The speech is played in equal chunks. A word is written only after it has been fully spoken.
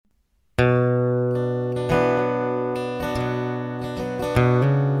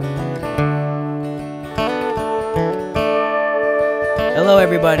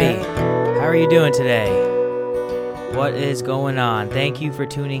everybody. How are you doing today? What is going on? Thank you for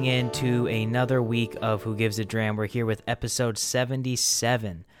tuning in to another week of Who Gives a Dram. We're here with episode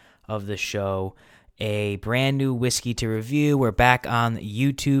 77 of the show, a brand new whiskey to review. We're back on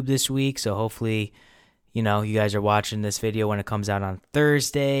YouTube this week, so hopefully, you guys are watching this video when it comes out on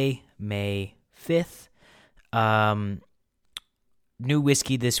Thursday, May 5th. New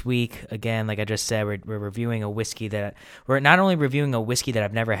whiskey this week. Again, like I just said, we're reviewing a whiskey that we're not only reviewing a whiskey that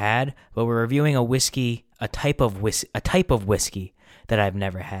I've never had, but we're reviewing a type of whiskey that I've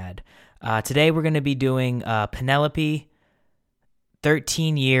never had. Today we're going to be doing Penelope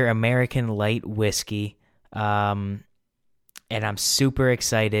 13-year American light whiskey, and I'm super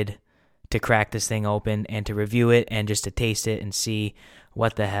excited to crack this thing open and to review it and just to taste it and see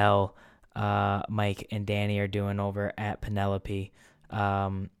what the hell Mike and Danny are doing over at Penelope.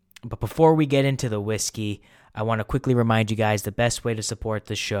 But before we get into the whiskey, I want to quickly remind you guys the best way to support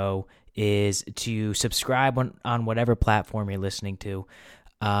the show is to subscribe on whatever platform you're listening to,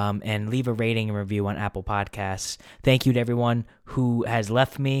 and leave a rating and review on Apple Podcasts. Thank you to everyone who has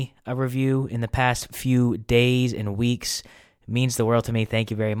left me a review in the past few days and weeks. It means the world to me.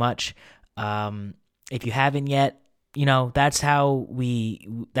 Thank you very much. If you haven't yet, that's how we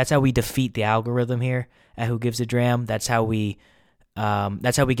defeat the algorithm here at Who Gives a Dram. That's how we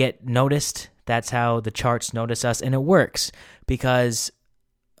get noticed. That's how the charts notice us, and it works because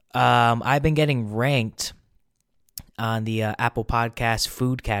I've been getting ranked on the Apple Podcast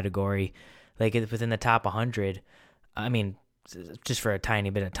food category, like within the top 100. I mean, just for a tiny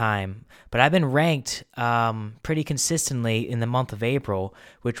bit of time, but I've been ranked pretty consistently in the month of April,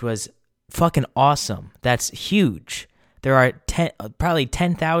 which was fucking awesome. That's huge. There are probably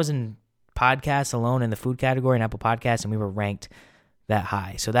 10,000 podcasts alone in the food category in Apple Podcasts, and we were ranked that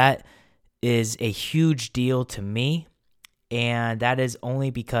high. So that is a huge deal to me, and that is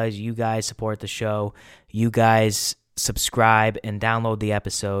only because you guys support the show. You guys subscribe and download the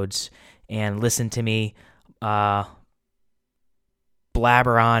episodes and listen to me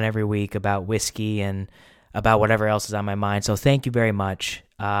blabber on every week about whiskey and about whatever else is on my mind. So thank you very much.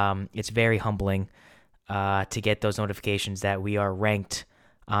 It's very humbling to get those notifications that we are ranked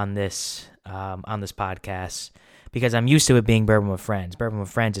on this podcast, because I'm used to it being Bourbon with Friends. Bourbon with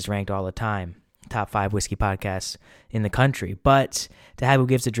Friends is ranked all the time, top 5 whiskey podcasts in the country. But to have Who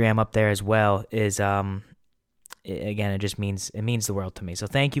Gives a Dram up there as well is, again, it means the world to me. So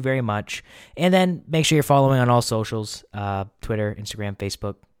thank you very much. And then make sure you're following on all socials, Twitter, Instagram,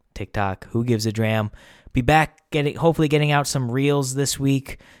 Facebook, TikTok, Who Gives a Dram. Be back hopefully getting out some reels this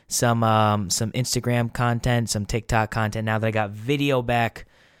week, some Instagram content, some TikTok content now that I got video back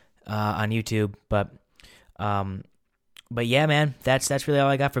on YouTube. But yeah, man, that's really all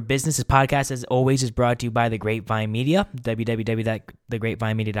I got for business. This podcast, as always, is brought to you by The Grapevine Media,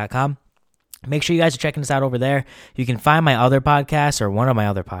 www.thegrapevinemedia.com. Make sure you guys are checking us out over there. You can find my other podcasts, or one of my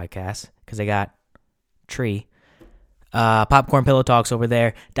other podcasts, because I got Tree. Popcorn Pillow Talks over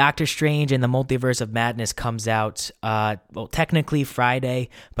there. Doctor Strange and the Multiverse of Madness comes out, technically Friday,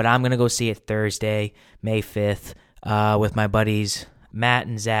 but I'm going to go see it Thursday, May 5th, with my buddies Matt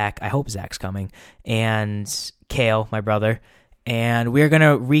and Zach. I hope Zach's coming. And Kale, my brother. And we're going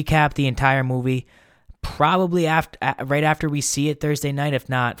to recap the entire movie probably right after we see it Thursday night. If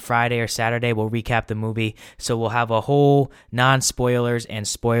not, Friday or Saturday, we'll recap the movie. So we'll have a whole non-spoilers and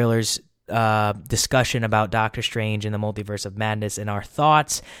spoilers discussion about Doctor Strange and the Multiverse of Madness and our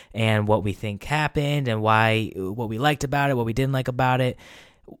thoughts and what we think happened and what we liked about it, what we didn't like about it.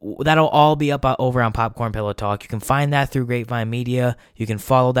 That'll all be up over on Popcorn Pillow Talk. You can find that through Grapevine Media. You can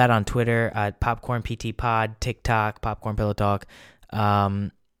follow that on Twitter at Popcorn PT Pod, TikTok, Popcorn Pillow Talk,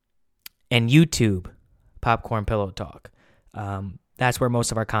 and YouTube, Popcorn Pillow Talk. That's where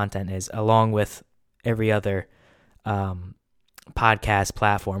most of our content is, along with every other podcast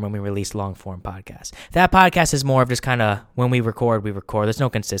platform when we release long form podcasts. That podcast is more of just kind of when we record. There's no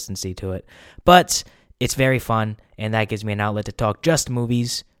consistency to it, but it's very fun, and that gives me an outlet to talk just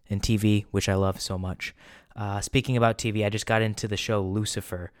movies and TV, which I love so much. Speaking about TV, I just got into the show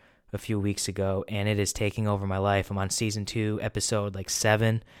Lucifer a few weeks ago, and it is taking over my life. I'm on season 2, episode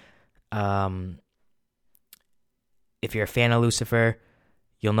 7. If you're a fan of Lucifer,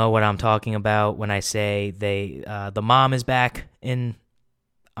 you'll know what I'm talking about when I say the mom is back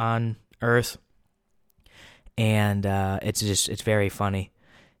on Earth, and it's very funny.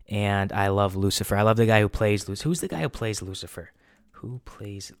 And I love Lucifer. I love the guy who plays Lucifer. Who's the guy who plays Lucifer?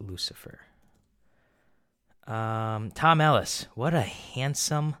 Tom Ellis. What a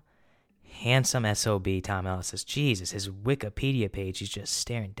handsome SOB Tom Ellis is. Jesus, his Wikipedia page, he's just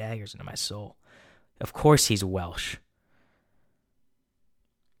staring daggers into my soul. Of course he's Welsh.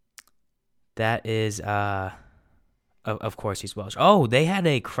 That is, of course he's Welsh. Oh, they had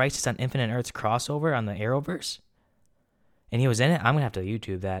a Crisis on Infinite Earths crossover on the Arrowverse, and he was in it. I'm gonna have to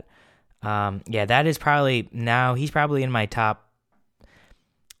YouTube that. Yeah, that is probably now he's probably in my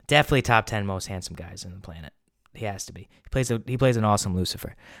definitely top 10 most handsome guys on the planet. He has to be. He plays an awesome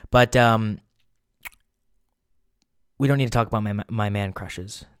Lucifer. But we don't need to talk about my man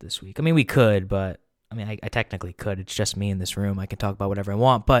crushes this week. I mean, we could, but I mean, I technically could. It's just me in this room. I can talk about whatever I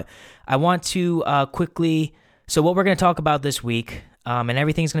want. But I want to quickly. So what we're going to talk about this week, and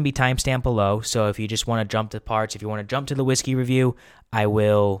everything's going to be timestamped below. So if you just want to jump to parts, if you want to jump to the whiskey review, I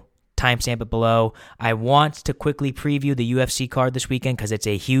will timestamp it below. I want to quickly preview the UFC card this weekend because it's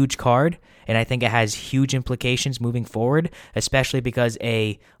a huge card, and I think it has huge implications moving forward, especially because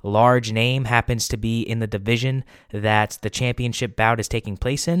a large name happens to be in the division that the championship bout is taking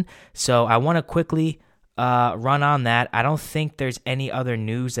place in. So I want to quickly run on that. I don't think there's any other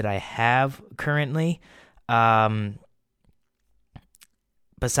news that I have currently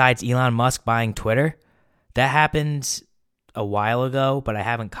besides Elon Musk buying Twitter. That happened a while ago, but I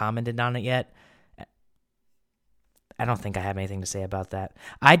haven't commented on it yet. I don't think I have anything to say about that.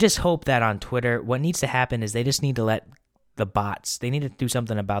 I just hope that on Twitter, what needs to happen is they just need to let the bots, they need to do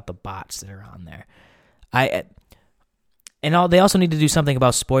something about the bots that are on there. They also need to do something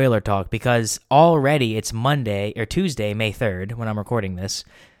about spoiler talk because already it's Monday or Tuesday, May 3rd, when I'm recording this.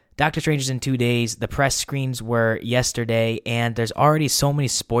 Doctor Strange is in 2 days. The press screens were yesterday, and there's already so many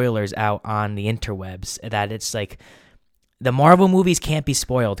spoilers out on the interwebs that it's like, the Marvel movies can't be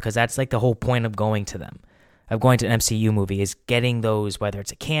spoiled because that's like the whole point of going to them, of going to an MCU movie, is getting those, whether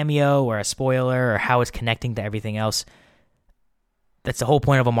it's a cameo or a spoiler or how it's connecting to everything else. That's the whole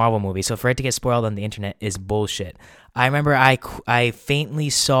point of a Marvel movie. So for it to get spoiled on the internet is bullshit. I remember I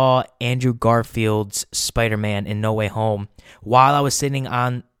faintly saw Andrew Garfield's Spider-Man in No Way Home while I was sitting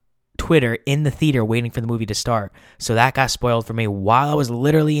on Twitter in the theater waiting for the movie to start. So that got spoiled for me while I was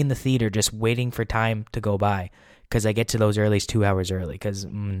literally in the theater just waiting for time to go by. Because I get to those earlies 2 hours early, because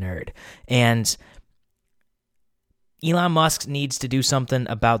I'm a nerd. And Elon Musk needs to do something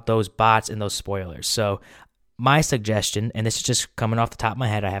about those bots and those spoilers. So my suggestion, and this is just coming off the top of my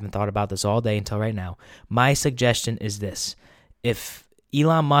head, I haven't thought about this all day until right now. My suggestion is this. If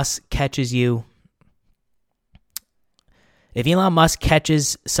Elon Musk catches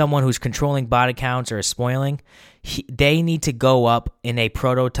someone who's controlling bot accounts or is spoiling, they need to go up in a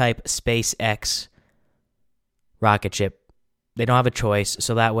prototype SpaceX rocket ship. They don't have a choice,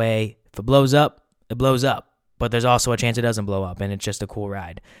 so that way if it blows up, it blows up, but there's also a chance it doesn't blow up, and it's just a cool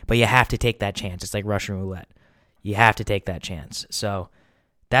ride. But you have to take that chance. It's like Russian roulette. You have to take that chance. So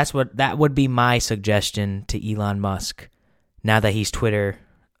that would be my suggestion to Elon Musk now that he's the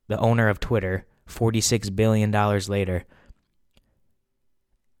owner of Twitter, $46 billion later.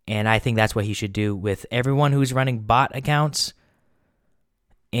 And I think that's what he should do with everyone who's running bot accounts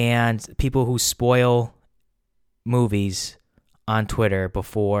and people who spoil movies on Twitter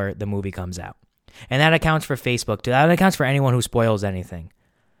before the movie comes out. And that accounts for Facebook too. That accounts for anyone who spoils anything.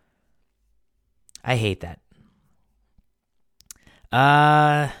 I hate that.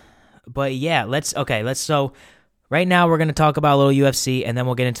 But yeah, so right now we're going to talk about a little UFC, and then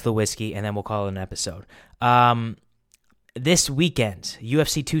we'll get into the whiskey, and then we'll call it an episode. This weekend,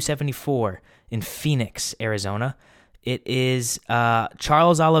 UFC 274 in Phoenix, Arizona. It is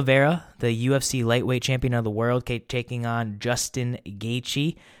Charles Oliveira, the UFC lightweight champion of the world, taking on Justin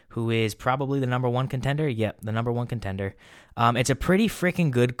Gaethje, who is probably the number one contender. Yep, the number one contender. It's a pretty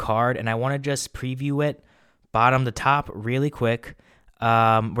freaking good card, and I want to just preview it bottom to top really quick.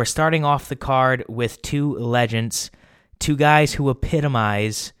 We're starting off the card with two legends, two guys who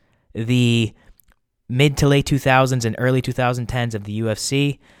epitomize the mid to late 2000s and early 2010s of the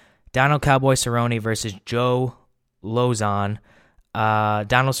UFC. Donald Cowboy Cerrone versus Joe Lauzon.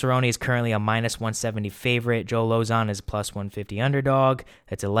 Donald Cerrone is currently a -170 favorite. Joe Lauzon is a +150 underdog.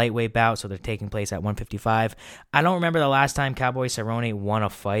 It's a lightweight bout, so they're taking place at 155. I don't remember the last time Cowboy Cerrone won a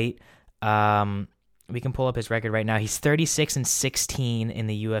fight. We can pull up his record right now. He's 36-16 in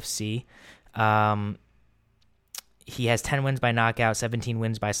the UFC. He has 10 wins by knockout, 17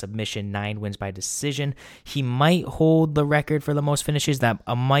 wins by submission, 9 wins by decision. He might hold the record for the most finishes. That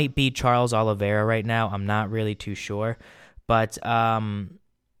might be Charles Oliveira right now. I'm not really too sure. But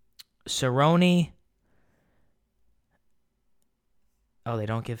Cerrone... Oh, they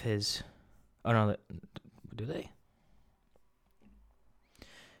don't give his... Oh, no. Do they?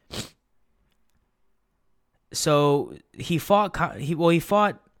 So he fought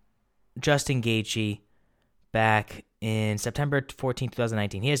Justin Gaethje back in September 14,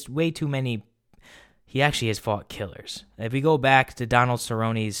 2019. He has way too many. He actually has fought killers. If we go back to Donald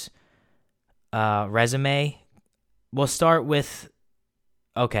Cerrone's resume. We'll start with,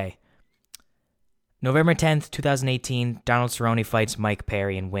 okay, November 10th, 2018, Donald Cerrone fights Mike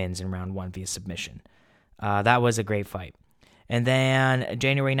Perry and wins in round 1 via submission. That was a great fight. And then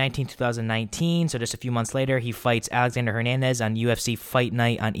January 19, 2019, so just a few months later, he fights Alexander Hernandez on UFC Fight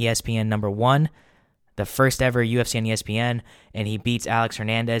Night on ESPN number 1, the first ever UFC on ESPN, and he beats Alex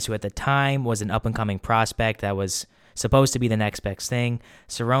Hernandez, who at the time was an up-and-coming prospect that was supposed to be the next best thing.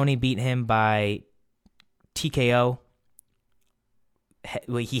 Cerrone beat him by TKO.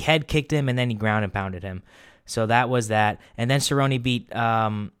 He head kicked him, and then he ground and pounded him. So that was that. And then Cerrone beat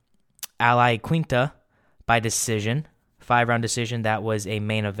Al Quinta by decision. 5-round decision. That was a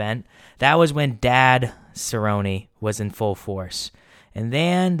main event. That was when Dad Cerrone was in full force. And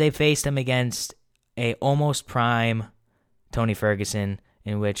then they faced him against a almost prime Tony Ferguson,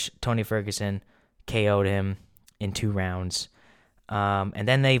 in which Tony Ferguson KO'd him in 2 rounds. And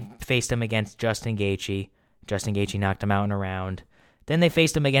then they faced him against Justin Gaethje. Justin Gaethje knocked him out in a round. Then they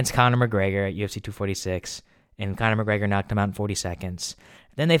faced him against Conor McGregor at UFC 246, and Conor McGregor knocked him out in 40 seconds.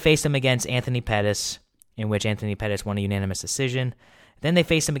 Then they faced him against Anthony Pettis, in which Anthony Pettis won a unanimous decision. Then they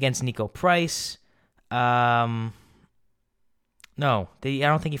faced him against Nico Price. I don't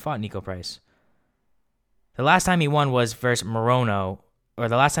think he fought Nico Price. The last time he won was versus Morono, or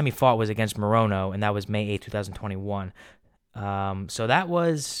the last time he fought was against Morono, and that was May 8, 2021. So that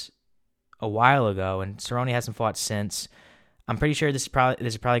was a while ago, and Cerrone hasn't fought since. I'm pretty sure this is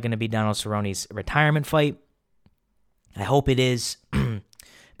probably going to be Donald Cerrone's retirement fight. I hope it is,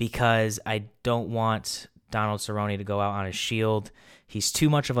 because I don't want Donald Cerrone to go out on his shield. He's too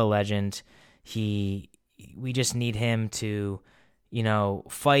much of a legend. We just need him to,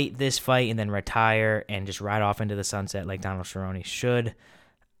 fight this fight and then retire and just ride off into the sunset like Donald Cerrone should.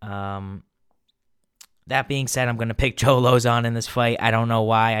 That being said, I'm going to pick Joe Lauzon in this fight. I don't know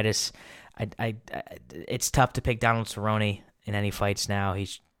why. It's tough to pick Donald Cerrone in any fights now.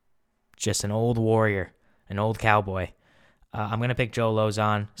 He's just an old warrior, an old cowboy. I'm going to pick Joe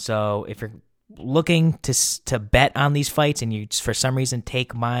Lauzon. So if you're looking to bet on these fights and you for some reason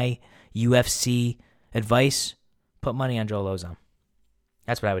take my UFC advice, put money on Joe Lauzon.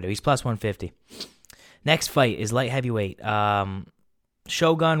 That's what I would do. He's plus 150. Next fight is light heavyweight.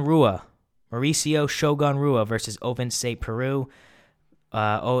 Shogun Rua. Mauricio Shogun Rua versus Ovince St. Peru.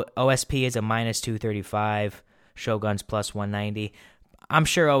 OSP is a minus 235. Shogun's plus 190. I'm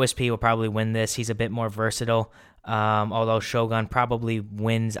sure OSP will probably win this. He's a bit more versatile. Although Shogun probably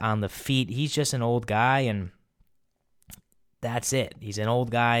wins on the feet. He's just an old guy, and that's it. He's an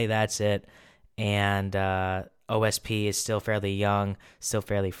old guy, that's it. And OSP is still fairly young, still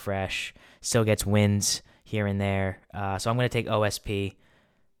fairly fresh, still gets wins here and there. So I'm going to take OSP,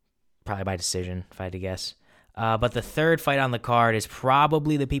 probably by decision, if I had to guess. But the third fight on the card is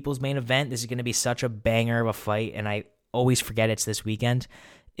probably the people's main event. This is going to be such a banger of a fight, and I always forget it's this weekend,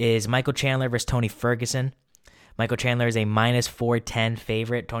 is Michael Chandler versus Tony Ferguson. Michael Chandler is a minus 410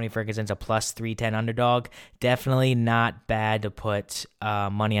 favorite. Tony Ferguson's a plus 310 underdog. Definitely not bad to put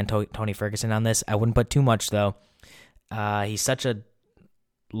money on Tony Ferguson on this. I wouldn't put too much, though. He's such a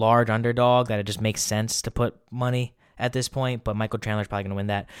large underdog that it just makes sense to put money at this point, but Michael Chandler's probably going to win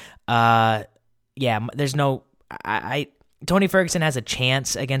that. There's no... Tony Ferguson has a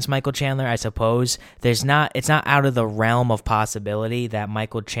chance against Michael Chandler, I suppose. It's not out of the realm of possibility that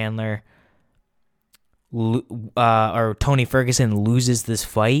Michael Chandler or Tony Ferguson loses this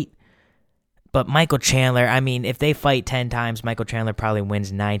fight. But Michael Chandler, if they fight 10 times, Michael Chandler probably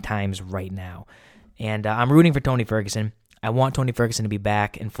wins 9 times right now. And I'm rooting for Tony Ferguson. I want Tony Ferguson to be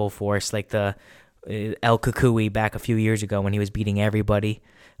back in full force like the El Kukui back a few years ago when he was beating everybody.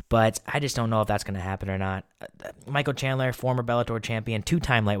 But I just don't know if that's going to happen or not. Michael Chandler, former Bellator champion,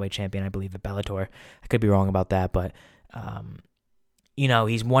 2-time lightweight champion, I believe, at Bellator. I could be wrong about that, but,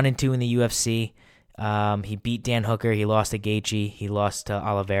 he's 1-2 in the UFC. He beat Dan Hooker. He lost to Gaethje. He lost to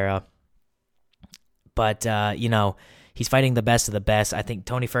Oliveira. But, he's fighting the best of the best. I think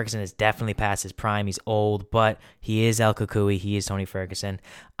Tony Ferguson is definitely past his prime. He's old, but he is El Kukui. He is Tony Ferguson.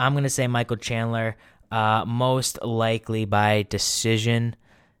 I'm going to say Michael Chandler, most likely by decision.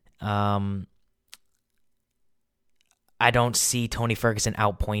 I don't see Tony Ferguson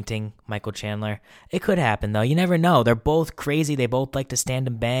outpointing Michael Chandler. It could happen, though. You never know. They're both crazy. They both like to stand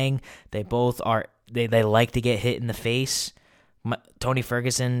and bang. They both are. They like to get hit in the face. Tony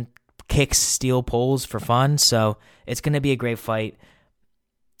Ferguson kicks steel poles for fun, so it's going to be a great fight.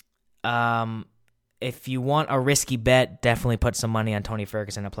 If you want a risky bet, definitely put some money on Tony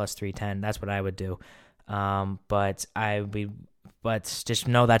Ferguson at plus 310. That's what I would do. But I would be But just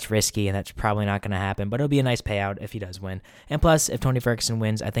know that's risky, and that's probably not going to happen. But it'll be a nice payout if he does win. And plus, if Tony Ferguson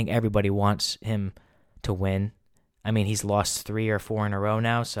wins, I think everybody wants him to win. I mean, he's lost 3 or 4 in a row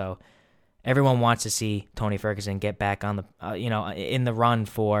now, so everyone wants to see Tony Ferguson get back on the, in the run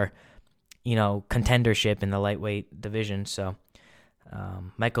for, contendership in the lightweight division. So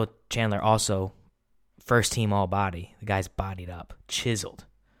Michael Chandler also first team all body. The guy's bodied up, chiseled,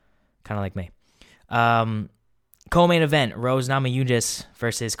 kind of like me. Co-main event, Rose Namajunas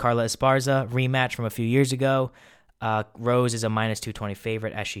versus Carla Esparza, rematch from a few years ago. Rose is a -220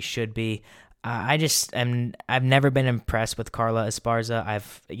 favorite, as she should be. I've never been impressed with Carla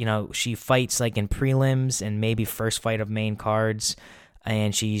Esparza. She fights like in prelims and maybe first fight of main cards,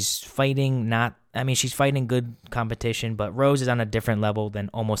 and she's fighting good competition, but Rose is on a different level than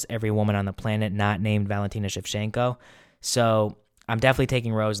almost every woman on the planet not named Valentina Shevchenko. So I'm definitely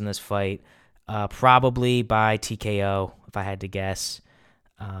taking Rose in this fight. Probably by TKO, if I had to guess.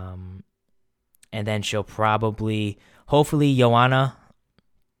 And then she'll hopefully Joanna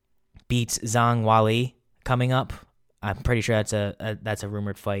beats Zhang Weili coming up. I'm pretty sure that's a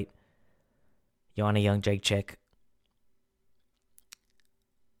rumored fight. Joanna Jędrzejczyk.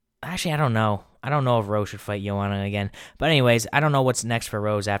 Actually, I don't know. I don't know if Rose should fight Joanna again. But anyways, I don't know what's next for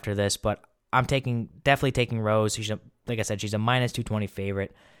Rose after this, but I'm definitely taking Rose. Like I said, she's a -220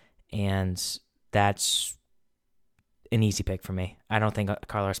 favorite. And that's an easy pick for me. I don't think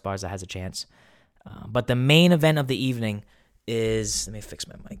Carla Esparza has a chance. But the main event of the evening is... Let me fix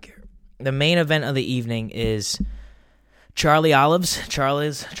my mic here. The main event of the evening is Charles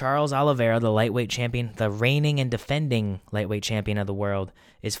Oliveira, the lightweight champion, the reigning and defending lightweight champion of the world,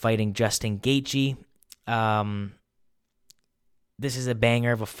 is fighting Justin Gaethje. This is a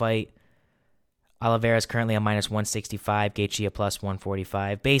banger of a fight. Oliveira is currently a -165, Gaethje a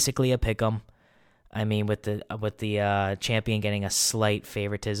 +145. Basically a pick'em. I mean, with the champion getting a slight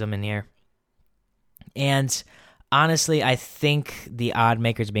favoritism in here. And honestly, I think the odd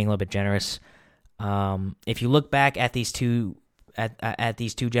makers being a little bit generous. If you look back at these two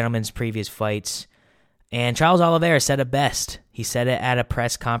gentlemen's previous fights, and Charles Oliveira said it best. He said it at a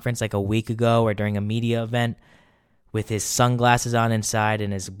press conference like a week ago or during a media event, with his sunglasses on inside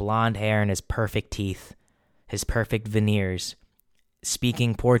and his blonde hair and his perfect teeth, his perfect veneers,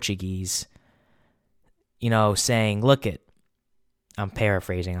 speaking Portuguese, saying, look it. I'm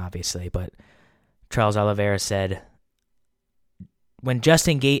paraphrasing, obviously, but Charles Oliveira said, when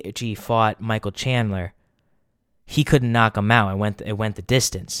Justin Gaethje fought Michael Chandler, he couldn't knock him out. It went the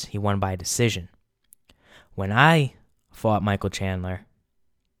distance. He won by decision. When I fought Michael Chandler,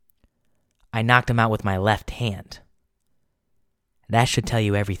 I knocked him out with my left hand. That should tell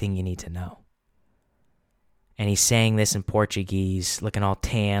you everything you need to know. And he's saying this in Portuguese, looking all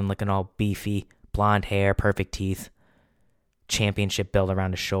tan, looking all beefy, blonde hair, perfect teeth, championship belt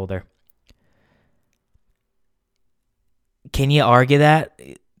around his shoulder. Can you argue that?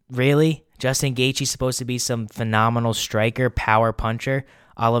 Really? Justin Gaethje's supposed to be some phenomenal striker, power puncher.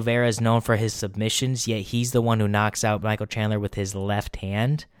 Oliveira is known for his submissions, yet he's the one who knocks out Michael Chandler with his left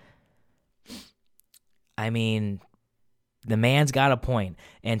hand. I mean, the man's got a point.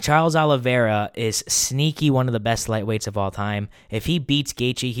 And Charles Oliveira is sneaky one of the best lightweights of all time. If he beats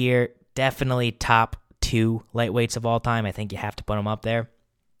Gaethje here, definitely top 2 lightweights of all time. I think you have to put him up there.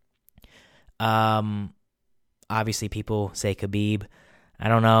 Obviously, people say Khabib. I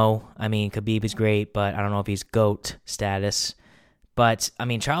don't know. I mean, Khabib is great, but I don't know if he's GOAT status. But, I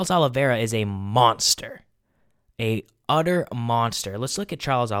mean, Charles Oliveira is a monster. A utter monster. Let's look at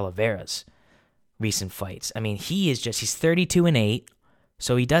Charles Oliveira's recent fights. I mean, he's 32-8,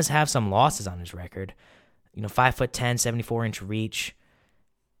 so he does have some losses on his record. 5'10", 74-inch reach.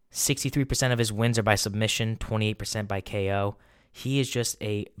 63% of his wins are by submission, 28% by KO. He is just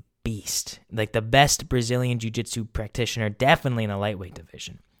a beast. Like the best Brazilian jiu-jitsu practitioner, definitely in the lightweight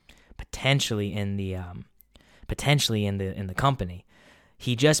division. Potentially in the company.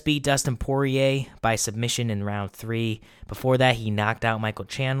 He just beat Dustin Poirier by submission in round 3. Before that, he knocked out Michael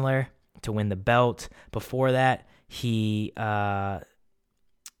Chandler to win the belt. Before that, he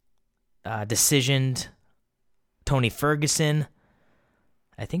decisioned Tony Ferguson.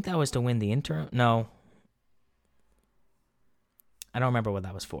 I think that was to win the interim. No. I don't remember what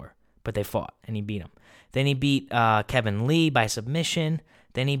that was for. But they fought, and he beat him. Then he beat Kevin Lee by submission.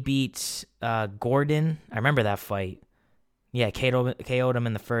 Then he beat Gordon. I remember that fight. Yeah, KO'd him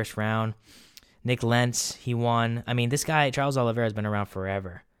in the first round. Nick Lentz, he won. I mean, this guy, Charles Oliveira, has been around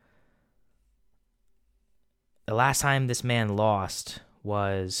forever. The last time this man lost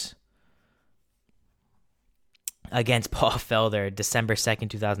was against Paul Felder, December 2nd,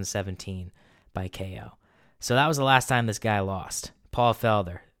 2017, by KO. So that was the last time this guy lost. Paul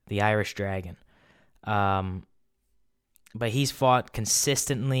Felder, the Irish Dragon. But he's fought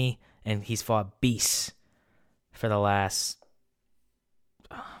consistently, and he's fought beasts for the last...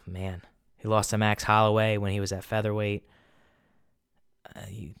 Oh, man. He lost to Max Holloway when he was at featherweight.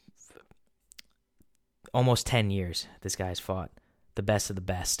 Almost 10 years this guy's fought the best of the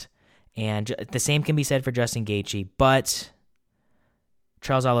best. And the same can be said for Justin Gaethje, but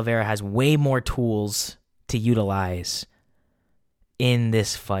Charles Oliveira has way more tools to utilize in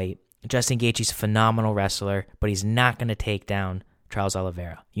this fight. Justin Gaethje's a phenomenal wrestler, but he's not going to take down Charles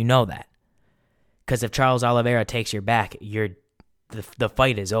Oliveira. You know that. Because if Charles Oliveira takes your back, the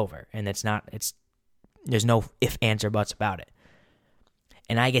fight is over, and there's no if, ands, or buts about it.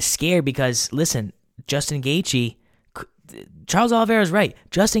 And I get scared because, listen, Justin Gaethje, Charles Oliveira's right.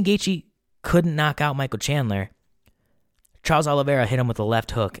 Justin Gaethje couldn't knock out Michael Chandler. Charles Oliveira hit him with a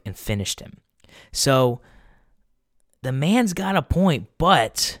left hook and finished him. So the man's got a point,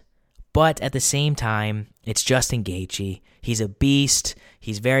 but at the same time, it's Justin Gaethje. He's a beast.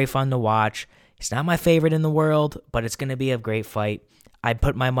 He's very fun to watch. He's not my favorite in the world, but it's going to be a great fight. I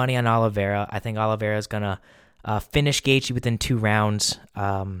put my money on Oliveira. I think Oliveira is going to finish Gaethje within 2 rounds.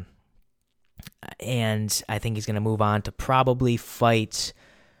 And I think he's going to move on to probably fight,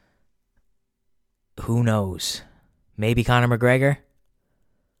 who knows, maybe Conor McGregor,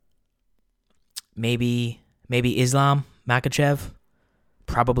 maybe Islam Makhachev,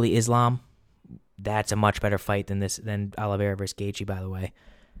 probably Islam. That's a much better fight than Oliveira versus Gaethje, by the way.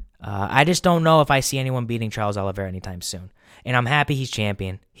 I just don't know if I see anyone beating Charles Oliveira anytime soon. And I'm happy he's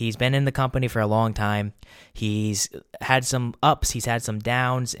champion. He's been in the company for a long time. He's had some ups, he's had some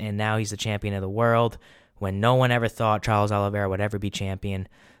downs, and now he's the champion of the world when no one ever thought Charles Oliveira would ever be champion,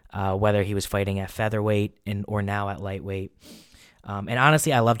 whether he was fighting at featherweight or now at lightweight. And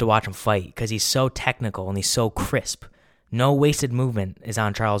honestly, I love to watch him fight because he's so technical and he's so crisp. No wasted movement is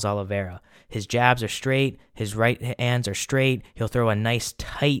on Charles Oliveira. His jabs are straight. His right hands are straight. He'll throw a nice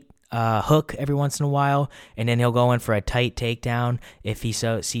tight hook every once in a while, and then he'll go in for a tight takedown if he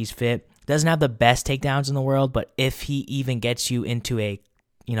so sees fit. Doesn't have the best takedowns in the world, but if he even gets you into a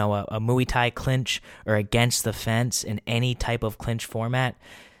Muay Thai clinch or against the fence in any type of clinch format,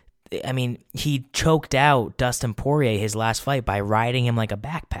 I mean, he choked out Dustin Poirier his last fight by riding him like a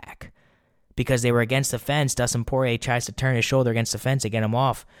backpack. Because they were against the fence, Dustin Poirier tries to turn his shoulder against the fence to get him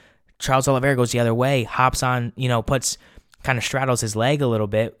off. Charles Oliveira goes the other way, hops on, kind of straddles his leg a little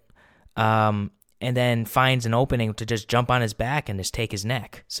bit, and then finds an opening to just jump on his back and just take his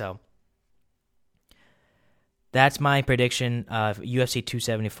neck. So that's my prediction of UFC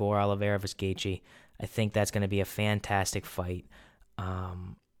 274, Oliveira vs. Gaethje. I think that's going to be a fantastic fight,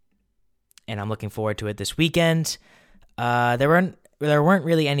 and I'm looking forward to it this weekend. There weren't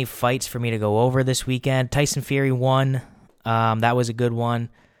really any fights for me to go over this weekend. Tyson Fury won. That was a good one.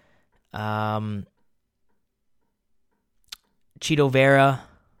 Chito Vera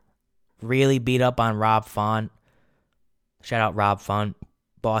really beat up on Rob Font. Shout out Rob Font,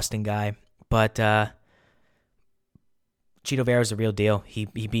 Boston guy. But Chito Vera is the real deal. He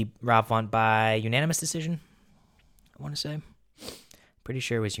beat Rob Font by unanimous decision, I want to say. Pretty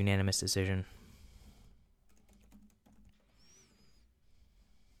sure it was unanimous decision.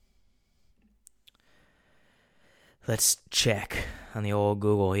 Let's check on the old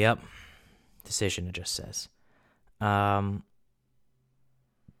Google. Yep. Decision, it just says. Chito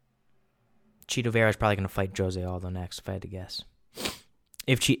Vera is probably going to fight Jose Aldo next, if I had to guess.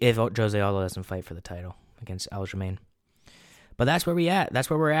 If Jose Aldo doesn't fight for the title against Aljamain. But that's where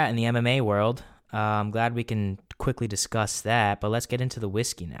we're at in the MMA world. I'm glad we can quickly discuss that, but let's get into the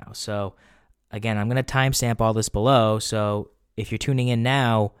whiskey now. So, again, I'm going to timestamp all this below, so if you're tuning in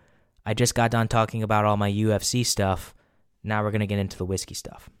now, I just got done talking about all my UFC stuff. Now we're going to get into the whiskey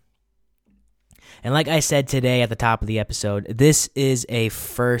stuff. And like I said today at the top of the episode, this is a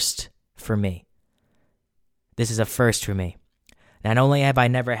first for me. This is a first for me. Not only have I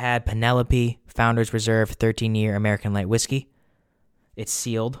never had Penelope Founders Reserve 13-year American Light Whiskey, it's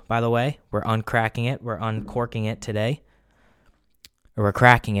sealed, by the way. We're uncracking it. We're uncorking it today. Or we're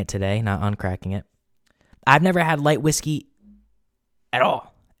cracking it today, not uncracking it. I've never had light whiskey at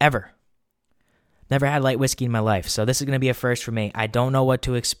all. Ever. Never had light whiskey in my life. So this is going to be a first for me. I don't know what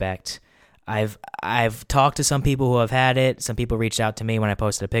to expect. I've talked to some people who have had it. Some people reached out to me when I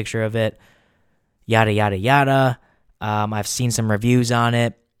posted a picture of it. Yada, yada, yada. I've seen some reviews on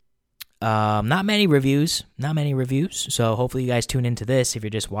it. Not many reviews. So hopefully you guys tune into this if you're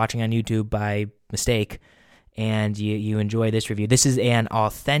just watching on YouTube by mistake and you enjoy this review. This is an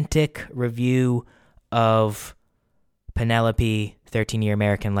authentic review of Penelope 13-year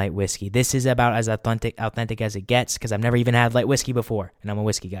American light whiskey. This is about as authentic as it gets because I've never even had light whiskey before, and I'm a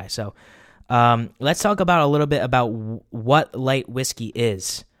whiskey guy. So let's talk about a little bit about what light whiskey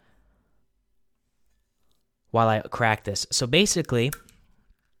is while I crack this. So basically,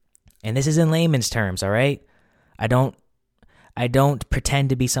 and this is in layman's terms, all right? I don't pretend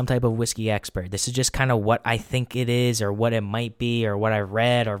to be some type of whiskey expert. This is just kind of what I think it is or what it might be or what I've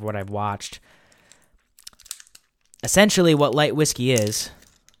read or what I've watched. Essentially, what light whiskey is,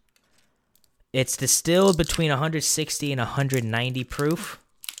 it's distilled between 160 and 190 proof.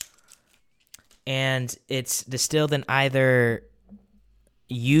 And it's distilled in either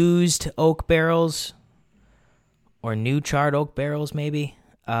used oak barrels or new charred oak barrels, maybe.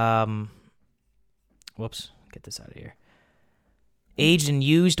 Whoops, get this out of here. Aged in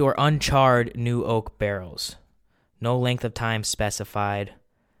used or uncharred new oak barrels. No length of time specified.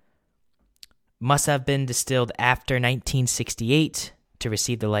 Must have been distilled after 1968 to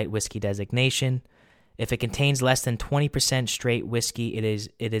receive the light whiskey designation. If it contains less than 20% straight whiskey, it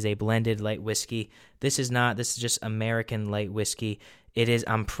is a blended light whiskey. This is just American light whiskey.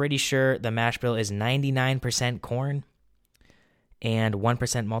 I'm pretty sure the mash bill is 99% corn and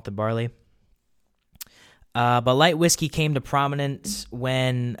 1% malted barley. But light whiskey came to prominence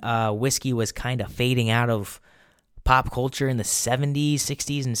when whiskey was kind of fading out of pop culture in the 70s,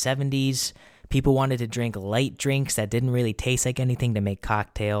 60s, and 70s. People wanted to drink light drinks that didn't really taste like anything to make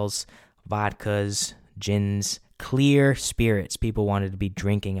cocktails, vodkas, gins, clear spirits people wanted to be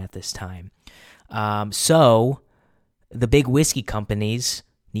drinking at this time. So the big whiskey companies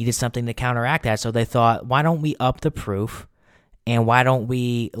needed something to counteract that. So they thought, why don't we up the proof and why don't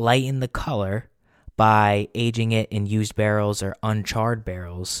we lighten the color by aging it in used barrels or uncharred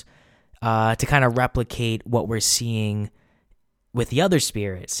barrels to kind of replicate what we're seeing with the other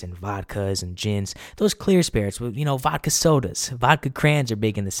spirits and vodkas and gins, those clear spirits, vodka sodas, vodka crayons are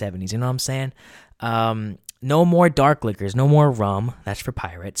big in the 70s, you know what I'm saying? No more dark liquors, no more rum, that's for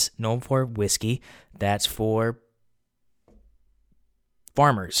pirates, no more whiskey, that's for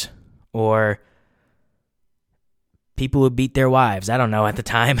farmers or people who beat their wives. I don't know at the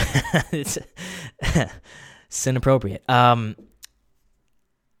time. It's inappropriate.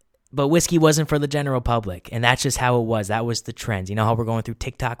 But whiskey wasn't for the general public, and that's just how it was. That was the trends. You know how we're going through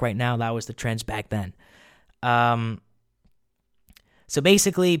TikTok right now? That was the trends back then. So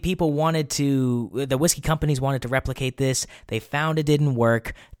basically, the whiskey companies wanted to replicate this. They found it didn't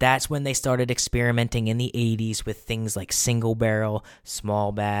work. That's when they started experimenting in the 80s with things like single barrel,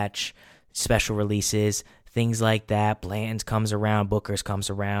 small batch, special releases, things like that. Blanton's comes around, Booker's comes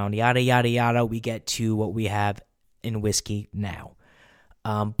around, yada, yada, yada. We get to what we have in whiskey now.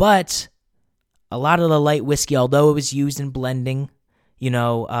 But a lot of the light whiskey, although it was used in blending,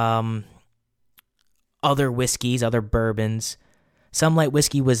 other whiskeys, other bourbons, some light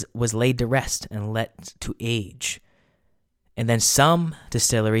whiskey was laid to rest and let to age. And then some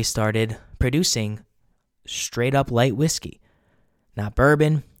distilleries started producing straight up light whiskey. Not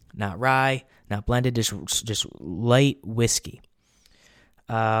bourbon, not rye, not blended, just light whiskey.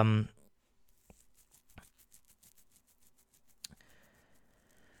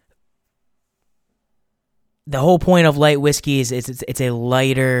 The whole point of light whiskey is it's a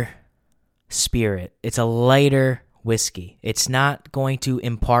lighter spirit. It's a lighter whiskey. It's not going to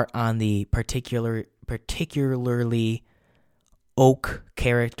impart on the particularly oak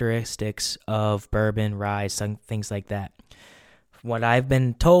characteristics of bourbon, rye, some things like that. What I've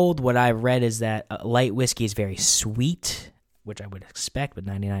been told, what I've read is that light whiskey is very sweet, which I would expect with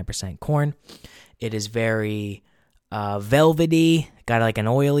 99% corn. It is very velvety, got like an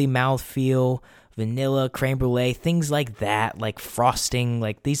oily mouthfeel, vanilla, creme brulee, things like that, like frosting.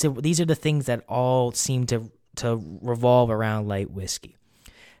 Like these are the things that all seem to revolve around light whiskey.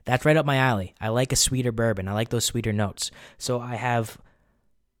 That's right up my alley. I like a sweeter bourbon. I like those sweeter notes. So I have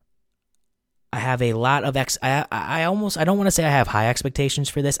a lot of I don't want to say I have high expectations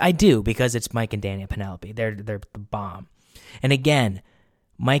for this. I do, because it's Mike and Danny at Penelope. They're the bomb. And again,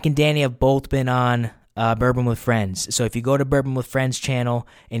 Mike and Danny have both been on Bourbon with Friends. So if you go to Bourbon with Friends channel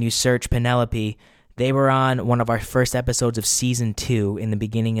and you search Penelope, they were on one of our first episodes of season 2 in the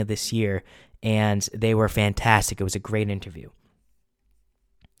beginning of this year, and they were fantastic. It was a great interview.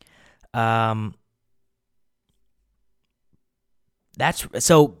 That's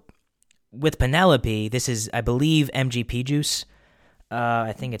so. With Penelope, this is, I believe, MGP juice.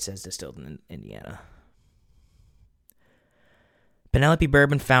 I think it says distilled in Indiana. Penelope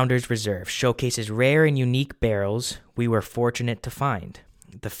Bourbon Founders Reserve showcases rare and unique barrels we were fortunate to find.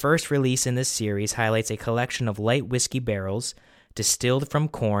 The first release in this series highlights a collection of light whiskey barrels distilled from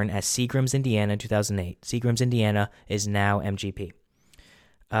corn at Seagram's, Indiana, in 2008. Seagram's, Indiana is now MGP.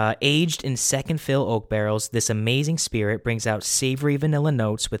 Aged in second fill oak barrels, this amazing spirit brings out savory vanilla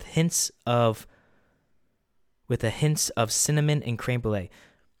notes with a hints of cinnamon and creme brulee.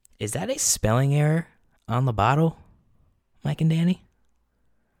 Is that a spelling error on the bottle, Mike and Danny?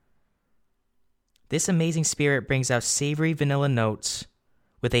 This amazing spirit brings out savory vanilla notes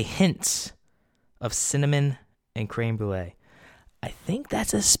with a hint of cinnamon and creme brulee. I think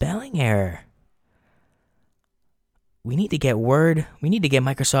that's a spelling error. We need to get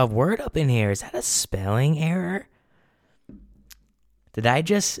Microsoft Word up in here. Is that a spelling error? Did I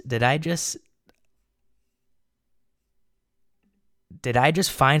just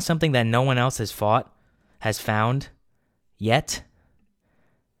find something that no one else has found yet?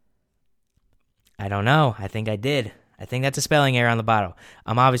 I don't know. I think I did. I think that's a spelling error on the bottle.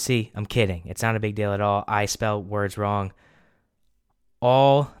 I'm kidding. It's not a big deal at all. I spell words wrong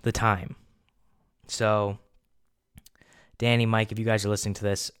all the time. So, Danny, Mike, if you guys are listening to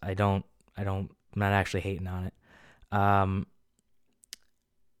this, I'm not actually hating on it.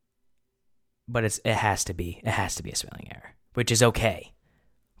 But it has to be a spelling error, which is okay.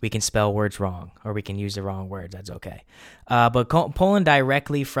 We can spell words wrong, or we can use the wrong words. That's okay. But pulling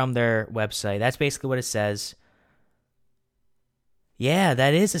directly from their website, that's basically what it says. Yeah,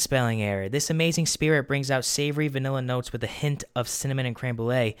 that is a spelling error. This amazing spirit brings out savory vanilla notes with a hint of cinnamon and creme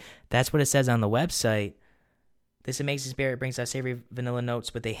brulee. That's what it says on the website. This amazing spirit brings out savory vanilla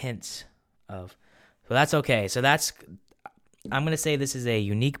notes with a hint of. So that's okay. I'm going to say this is a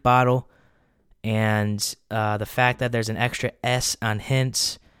unique bottle. And the fact that there's an extra S on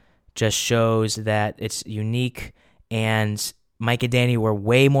hints just shows that it's unique. And Mike and Danny were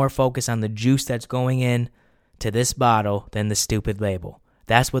way more focused on the juice that's going in to this bottle than the stupid label.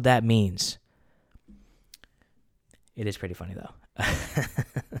 That's what that means. It is pretty funny, though.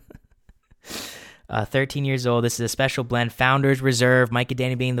 13 years old. This is a special blend. Founders Reserve. Mike and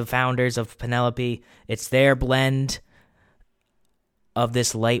Danny being the founders of Penelope. It's their blend of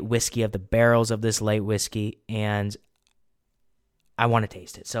this light whiskey, of the barrels of this light whiskey, and I want to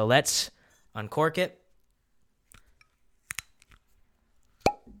taste it. So let's uncork it.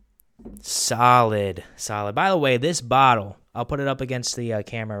 Solid. By the way, this bottle, I'll put it up against the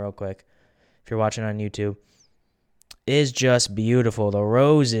camera real quick if you're watching on YouTube, is just beautiful. The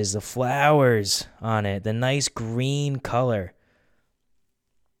roses, the flowers on it, the nice green color.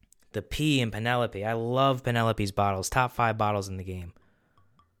 The P in Penelope. I love Penelope's bottles. Top 5 bottles in the game.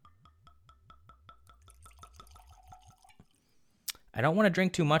 I don't want to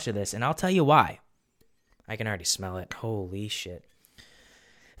drink too much of this, and I'll tell you why. I can already smell it. Holy shit.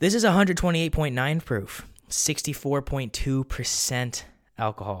 This is 128.9 proof, 64.2%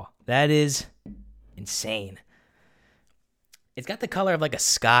 alcohol. That is insane. It's got the color of like a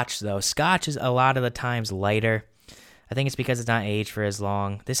scotch, though. Scotch is a lot of the times lighter. I think it's because it's not aged for as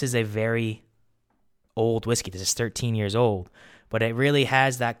long. This is a very old whiskey. This is 13 years old, but it really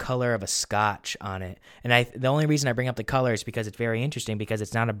has that color of a scotch on it. And the only reason I bring up the color is because it's very interesting, because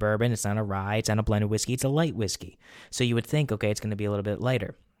it's not a bourbon, it's not a rye, it's not a blended whiskey, it's a light whiskey. So you would think, okay, it's going to be a little bit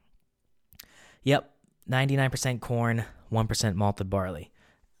lighter. Yep, 99% corn, 1% malted barley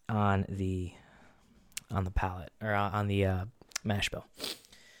on the palate, or on the mash bill.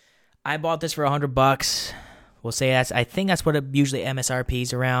 I bought this for $100. We'll say I think that's what it usually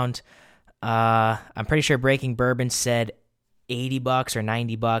MSRP's around. I'm pretty sure Breaking Bourbon said $80 or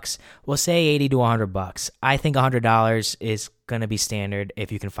 $90. We'll say $80 to $100. I think $100 is gonna be standard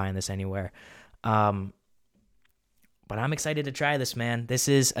if you can find this anywhere. But I'm excited to try this, man. This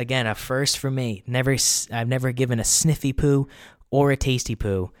is, again, a first for me. I've never given a sniffy poo or a tasty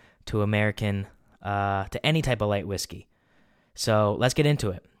poo to to any type of light whiskey. So let's get into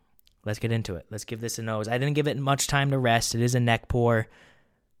it. Let's give this a nose. I didn't give it much time to rest. It is a neck pour,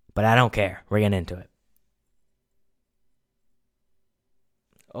 but I don't care. We're getting into it.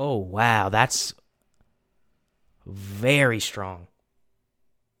 Oh, wow. That's very strong.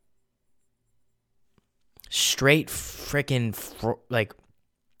 Straight freaking like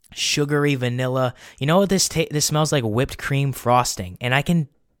sugary vanilla. You know what this smells like? Whipped cream frosting. And I can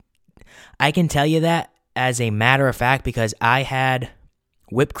tell you that as a matter of fact, because I had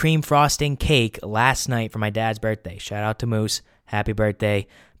whipped cream frosting cake last night for my dad's birthday. Shout out to Moose. Happy birthday.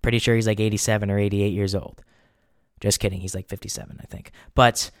 Pretty sure he's like 87 or 88 years old. Just kidding. He's like 57, I think.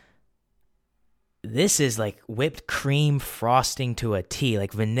 But this is like whipped cream frosting to a T,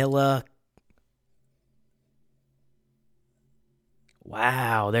 like vanilla.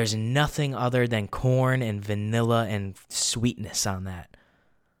 Wow, there's nothing other than corn and vanilla and sweetness on that.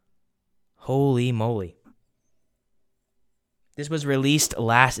 Holy moly. This was released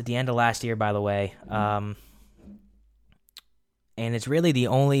at the end of last year, by the way. And it's really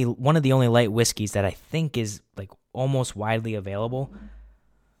one of the only light whiskeys that I think is like almost widely available.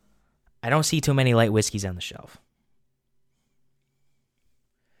 I don't see too many light whiskeys on the shelf.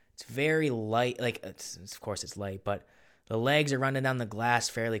 It's very light, like of course it's light, but the legs are running down the glass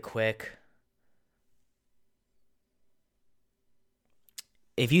fairly quick.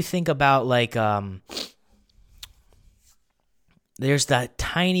 If you think about like there's the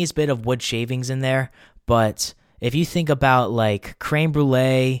tiniest bit of wood shavings in there, but if you think about like creme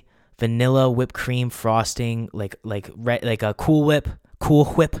brulee, vanilla whipped cream frosting, like a Cool Whip,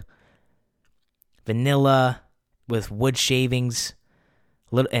 vanilla with wood shavings,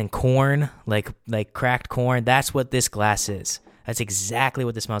 and corn, like cracked corn, that's what this glass is. That's exactly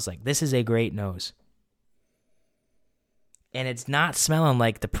what this smells like. This is a great nose. And it's not smelling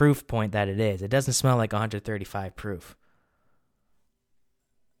like the proof point that it is. It doesn't smell like 135 proof.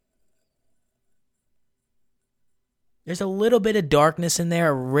 There's a little bit of darkness in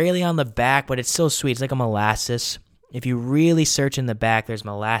there, really on the back, but it's still sweet. It's like a molasses. If you really search in the back, there's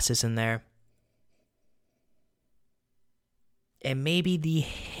molasses in there. And maybe the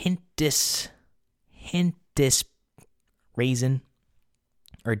hintus raisin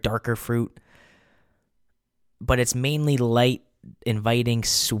or darker fruit. But it's mainly light, inviting,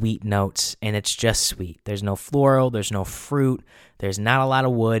 sweet notes, and it's just sweet. There's no floral, there's no fruit, there's not a lot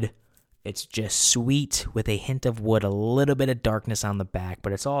of wood. It's just sweet with a hint of wood, a little bit of darkness on the back,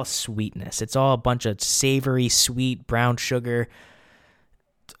 but it's all sweetness. It's all a bunch of savory, sweet, brown sugar,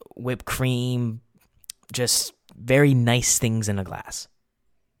 whipped cream, just very nice things in a glass.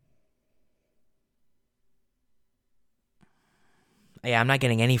 Yeah, I'm not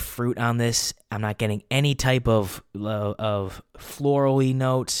getting any fruit on this. I'm not getting any type of floral-y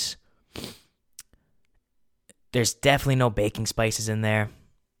notes. There's definitely no baking spices in there.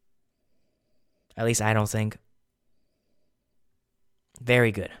 At least I don't think.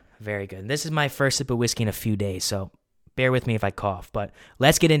 Very good. Very good. This is my first sip of whiskey in a few days, so bear with me if I cough. But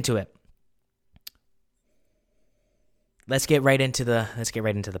let's get into it. Let's get right into the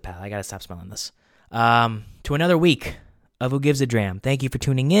palate. I gotta stop smelling this. To another week of Who Gives a Dram. Thank you for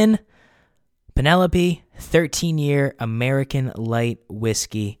tuning in. Penelope, 13-year American light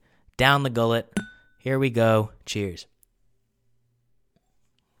whiskey. Down the gullet. Here we go. Cheers.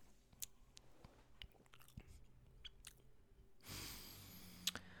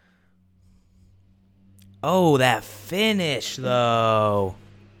 Oh, that finish, though.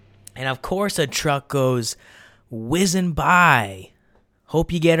 And of course a truck goes whizzing by.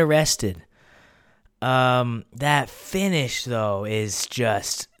 Hope you get arrested. That finish, though, is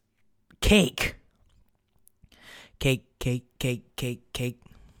just cake. Cake.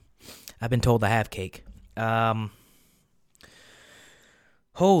 I've been told I have cake.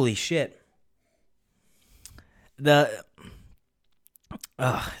 Holy shit. That's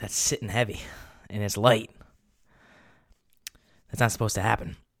sitting heavy, and it's light. That's not supposed to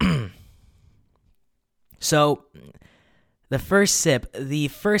happen. So, the first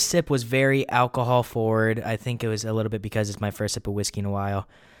sip was very alcohol forward. I think it was a little bit because it's my first sip of whiskey in a while.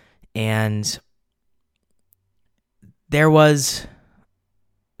 And there was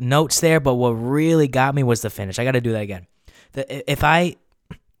notes there, but what really got me was the finish. I got to do that again. The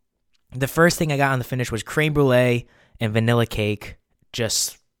first thing I got on the finish was creme brulee and vanilla cake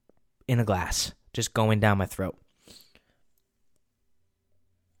just in a glass, just going down my throat.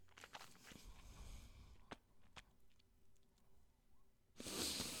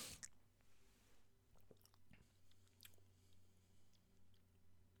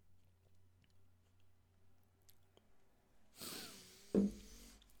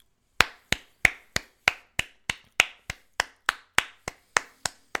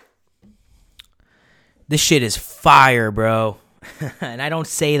 This shit is fire, bro. And I don't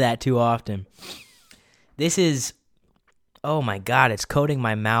say that too often. This is, oh my God, it's coating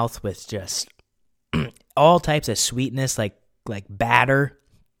my mouth with just all types of sweetness, like batter,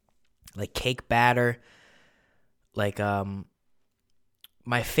 like cake batter. Like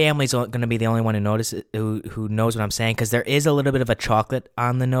my family's going to be the only one who knows what I'm saying, because there is a little bit of a chocolate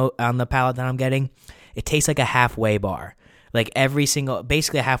on the palate that I'm getting. It tastes like a halfway bar. Like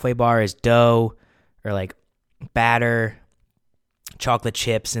basically a halfway bar is dough, or like batter, chocolate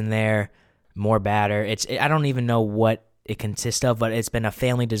chips in there, more batter. I don't even know what it consists of, but it's been a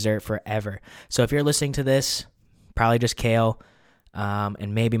family dessert forever. So if you're listening to this, probably just Kale,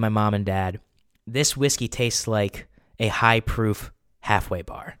 and maybe my mom and dad. This whiskey tastes like a high proof halfway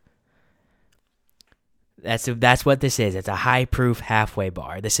bar. That's what this is. It's a high proof halfway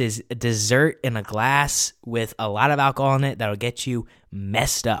bar. This is a dessert in a glass with a lot of alcohol in it that'll get you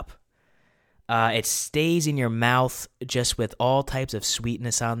messed up. It stays in your mouth just with all types of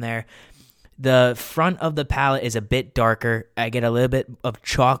sweetness on there. The front of the palate is a bit darker. I get a little bit of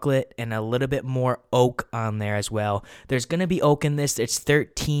chocolate and a little bit more oak on there as well. There's going to be oak in this. It's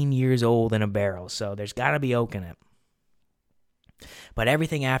 13 years old in a barrel, so there's got to be oak in it. But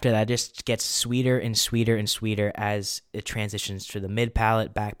everything after that just gets sweeter and sweeter and sweeter as it transitions to the mid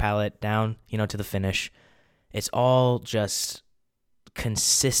palate, back palate, down, to the finish. It's all just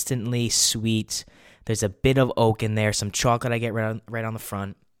consistently sweet. There's a bit of oak in there, some chocolate I get right on the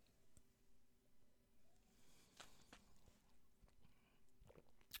front.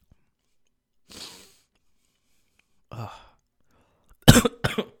 Oh.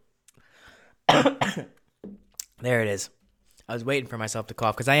 There it is. I was waiting for myself to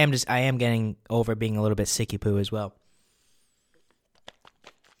cough because I am getting over being a little bit sicky poo as well.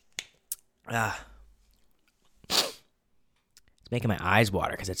 It's making my eyes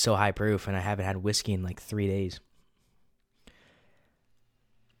water because it's so high proof and I haven't had whiskey in like 3 days.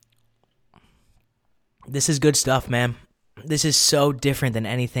 This is good stuff, man. This is so different than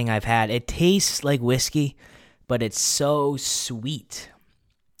anything I've had. It tastes like whiskey, but it's so sweet.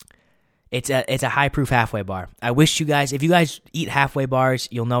 It's a high proof halfway bar. I wish you guys, if you guys eat halfway bars,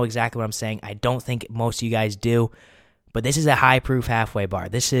 you'll know exactly what I'm saying. I don't think most of you guys do, but this is a high proof halfway bar.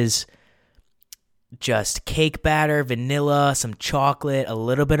 This is just cake batter, vanilla, some chocolate, a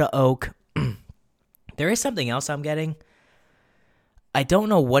little bit of oak. There is something else I'm getting. I don't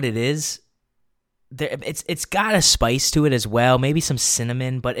know what it is. It's got a spice to it as well, maybe some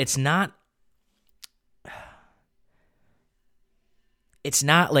cinnamon, but it's not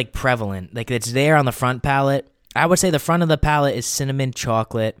like prevalent. Like it's there on the front palate. I would say the front of the palate is cinnamon,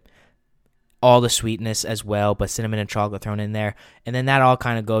 chocolate, all the sweetness as well, but cinnamon and chocolate thrown in there. And then that all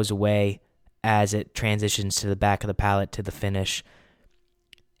kind of goes away as it transitions to the back of the palate to the finish.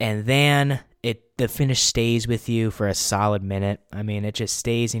 And then the finish stays with you for a solid minute. I mean, it just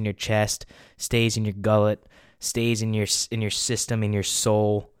stays in your chest, stays in your gullet, stays in your system, in your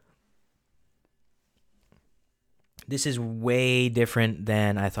soul. This is way different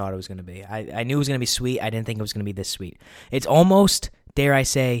than I thought it was going to be. I knew it was going to be sweet. I didn't think it was going to be this sweet. It's almost, dare I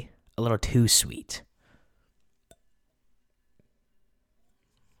say, a little too sweet.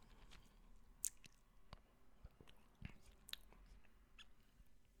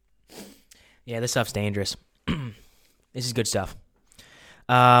 Yeah, this stuff's dangerous. This is good stuff.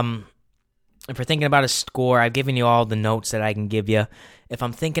 If we're thinking about a score, I've given you all the notes that I can give you. If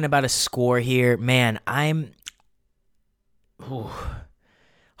I'm thinking about a score here, man,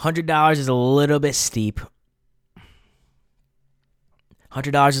 $100 is a little bit steep.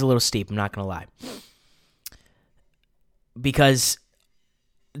 $100 is a little steep, I'm not going to lie. Because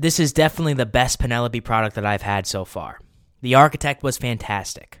this is definitely the best Penelope product that I've had so far. The Architect was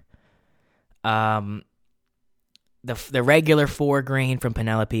fantastic. The regular 4-grain from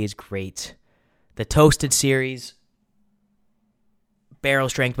Penelope is great. The Toasted series, barrel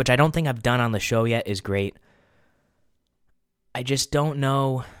strength, which I don't think I've done on the show yet, is great. I just don't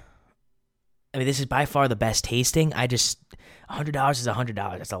know. I mean, this is by far the best tasting. $100 is $100.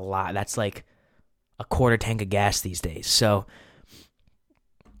 That's a lot. That's like a quarter tank of gas these days. So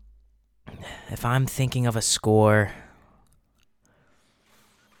if I'm thinking of a score,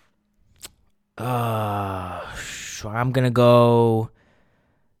 I'm going to go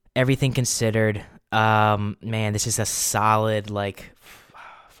everything considered. Man, this is a solid, like,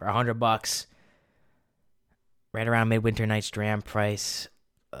 for $100, right around Midwinter Night's Dram price.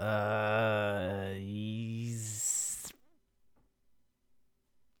 It's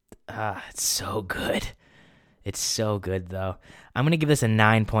so good. It's so good, though. I'm going to give this a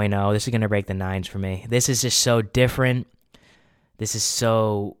 9.0. This is going to break the 9s for me. This is just so different. This is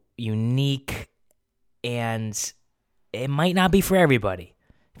so unique, and it might not be for everybody.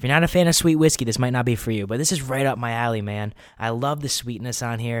 If you're not a fan of sweet whiskey, this might not be for you, but this is right up my alley, man. I love the sweetness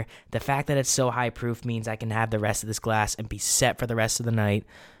on here. The fact that it's so high proof means I can have the rest of this glass and be set for the rest of the night.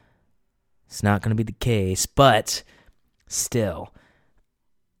 It's not going to be the case, but still,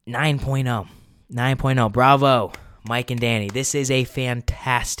 9.0. 9.0. Bravo, Mike and Danny. This is a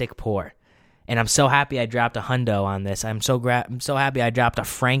fantastic pour. And I'm so happy I dropped a hundo on this. I'm so happy I dropped a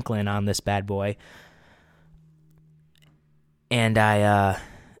Franklin on this bad boy. And I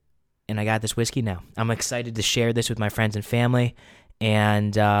got this whiskey now. I'm excited to share this with my friends and family.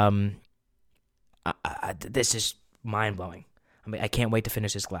 And this is mind-blowing. I mean, I can't wait to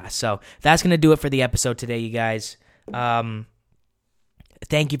finish this glass. So that's going to do it for the episode today, you guys. Thank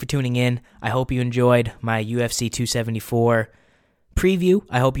you for tuning in. I hope you enjoyed my UFC 274 preview.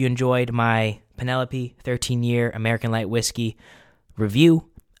 I hope you enjoyed my Penelope 13-year American Light Whiskey review.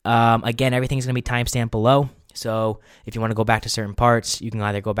 Again, everything's going to be timestamped below. So if you want to go back to certain parts, you can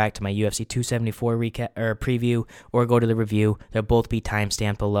either go back to my UFC 274 recap or preview, or go to the review. They'll both be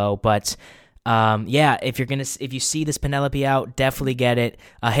timestamped below. But if you see this Penelope out, definitely get it.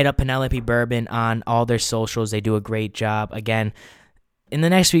 Hit up Penelope Bourbon on all their socials. They do a great job. Again, in the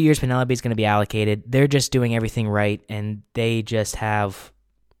next few years, Penelope is going to be allocated. They're just doing everything right, and they just have,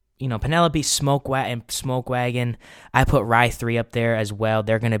 Penelope, Smoke Wagon. I put Rye 3 up there as well.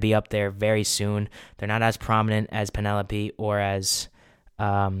 They're going to be up there very soon. They're not as prominent as Penelope or as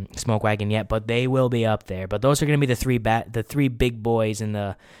Smoke Wagon yet, but they will be up there. But those are going to be the three big boys in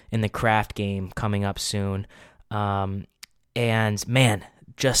the craft game coming up soon. And man,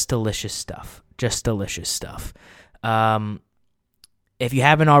 just delicious stuff. Just delicious stuff. If you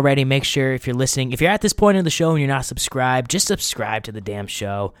haven't already, make sure, if you're listening, if you're at this point in the show and you're not subscribed, just subscribe to the damn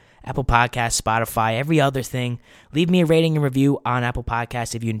show. Apple Podcasts, Spotify, every other thing. Leave me a rating and review on Apple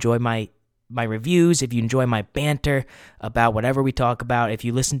Podcasts if you enjoy my reviews, if you enjoy my banter about whatever we talk about. If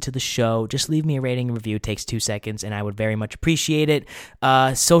you listen to the show, just leave me a rating and review. It takes 2 seconds, and I would very much appreciate it.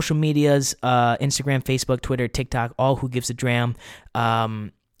 Social medias, Instagram, Facebook, Twitter, TikTok, all Who Gives a Dram.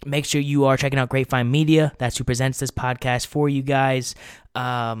 Make sure you are checking out Grapevine Media. That's who presents this podcast for you guys.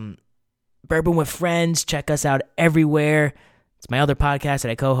 Bourbon with Friends. Check us out everywhere. It's my other podcast that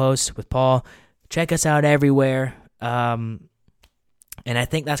I co-host with Paul. Check us out everywhere. And I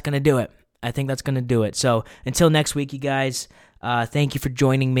think that's going to do it. So until next week, you guys, thank you for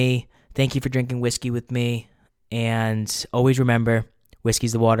joining me. Thank you for drinking whiskey with me. And always remember,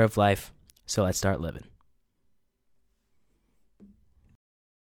 whiskey's the water of life. So let's start living.